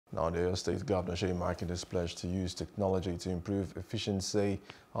Now, the State Governor Seyi Makinde has pledged to use technology to improve efficiency,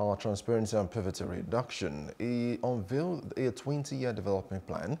 transparency and poverty reduction. He unveiled a 20-year development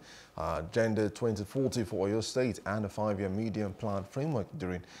plan, Agenda 2040 for Oyo State, and a 5-year medium plan framework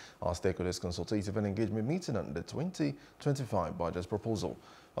during our stakeholders consultative and engagement meeting on the 2025 budget proposal.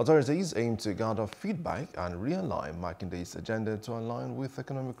 Authorities aim to gather feedback and realign Makinde's agenda to align with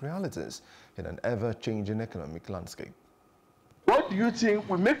economic realities in an ever-changing economic landscape. What do you think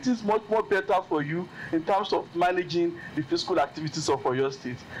will make things much more better for you in terms of managing the fiscal activities of your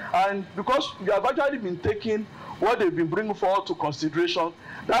state? And because you have actually been taking what they've been bringing forward to consideration,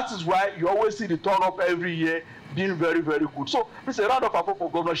 that is why you always see the turn up every year being very, very good. So, it's a round of applause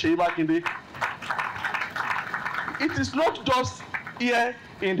for Governor Seyi Makinde. It is not just here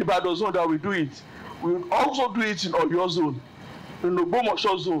in the Bado zone that we do it. We also do it in Oyo zone, in the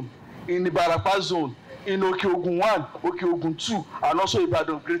Ogbomoso zone, in the Ibarapa zone, in Okeogun 1, Okeogun 2, and also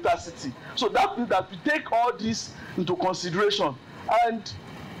Ibadan Greater City. So that means that we take all this into consideration, and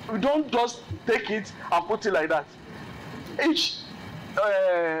we don't just take it and put it like that. Each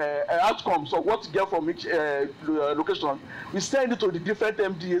outcomes of what we get from each location, we send it to the different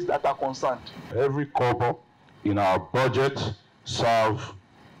MDAs that are concerned. Every kobo in our budget serves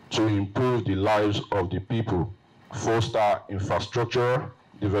to improve the lives of the people, foster infrastructure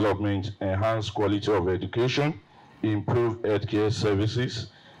development, enhance quality of education, improve healthcare services,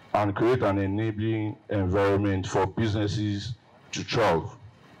 and create an enabling environment for businesses to thrive.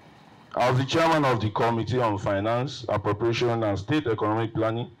 As the chairman of the Committee on Finance, Appropriation and State Economic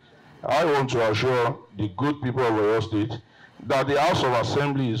Planning, I want to assure the good people of Oyo State that the House of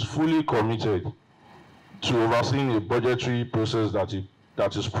Assembly is fully committed to overseeing a budgetary process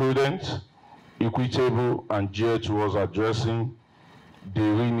that is prudent, equitable, and geared towards addressing the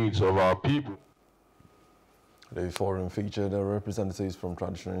real needs of our people. The forum featured representatives from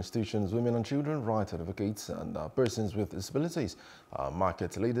traditional institutions, women and children, rights advocates, and persons with disabilities,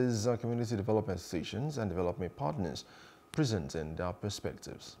 market leaders, community development associations, and development partners presenting their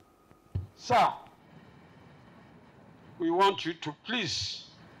perspectives. Sir, we want you to please,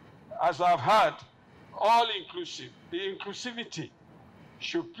 as I've heard, all inclusive, the inclusivity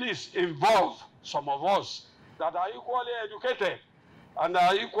should please involve some of us that are equally educated and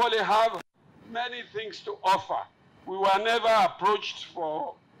equally have many things to offer. We were never approached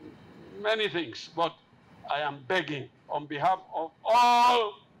for many things, but I am begging on behalf of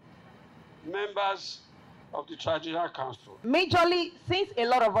all members of the Traditional Council. Majorly, since a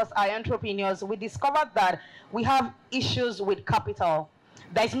lot of us are entrepreneurs, we discovered that we have issues with capital.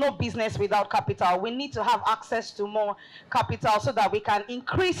 There's no business without capital. We need to have access to more capital so that we can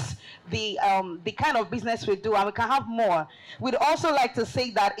increase the kind of business we do and we can have more. We'd also like to say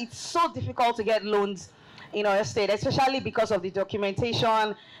that it's so difficult to get loans in our state, especially because of the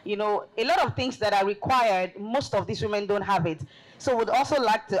documentation. You know, a lot of things that are required, most of these women don't have it. So we'd also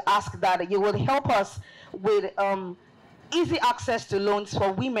like to ask that you would help us with easy access to loans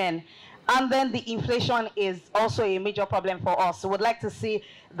for women. And then the inflation is also a major problem for us. So we'd like to see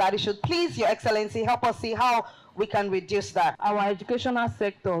that it should please Your Excellency help us see how we can reduce that. Our educational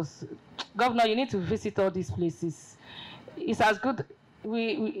sectors, Governor, you need to visit all these places. It's as good.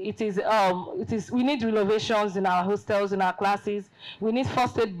 We need renovations in our hostels, in our classes. We need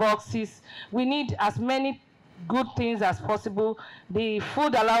first aid boxes. We need as many good things as possible. The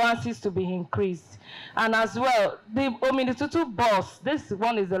food allowances to be increased. And as well, the Omitutu bus, this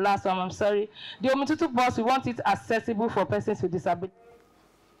one is the last one, I'm sorry. The Omitutu bus, we want it accessible for persons with disabilities.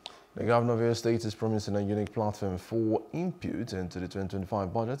 The Governor of Oyo State is promising a unique platform for input into the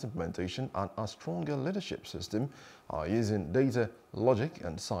 2025 budget implementation and a stronger leadership system using data, logic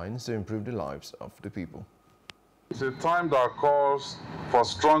and science to improve the lives of the people. It's a time that calls for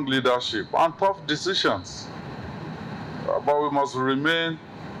strong leadership and tough decisions. But we must remain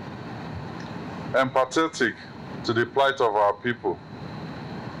empathetic to the plight of our people.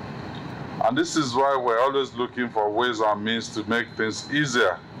 And this is why we're always looking for ways and means to make things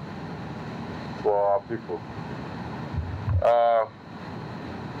easier for our people.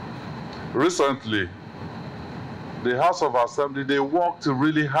 Recently, the House of Assembly, they worked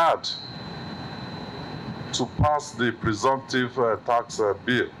really hard to pass the presumptive tax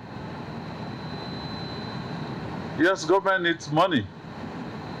bill. Yes, government needs money.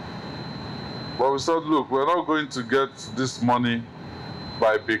 But we said, look, we're not going to get this money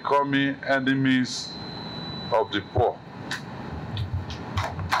by becoming enemies of the poor.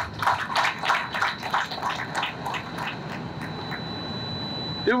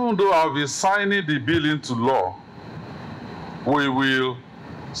 Even though I'll be signing the bill into law, we will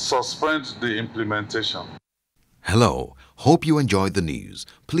suspend the implementation. Hello, Hope you enjoyed the news.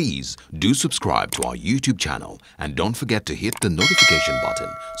 Please do subscribe to our YouTube channel and don't forget to hit the notification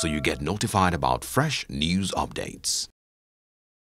button so you get notified about fresh news updates.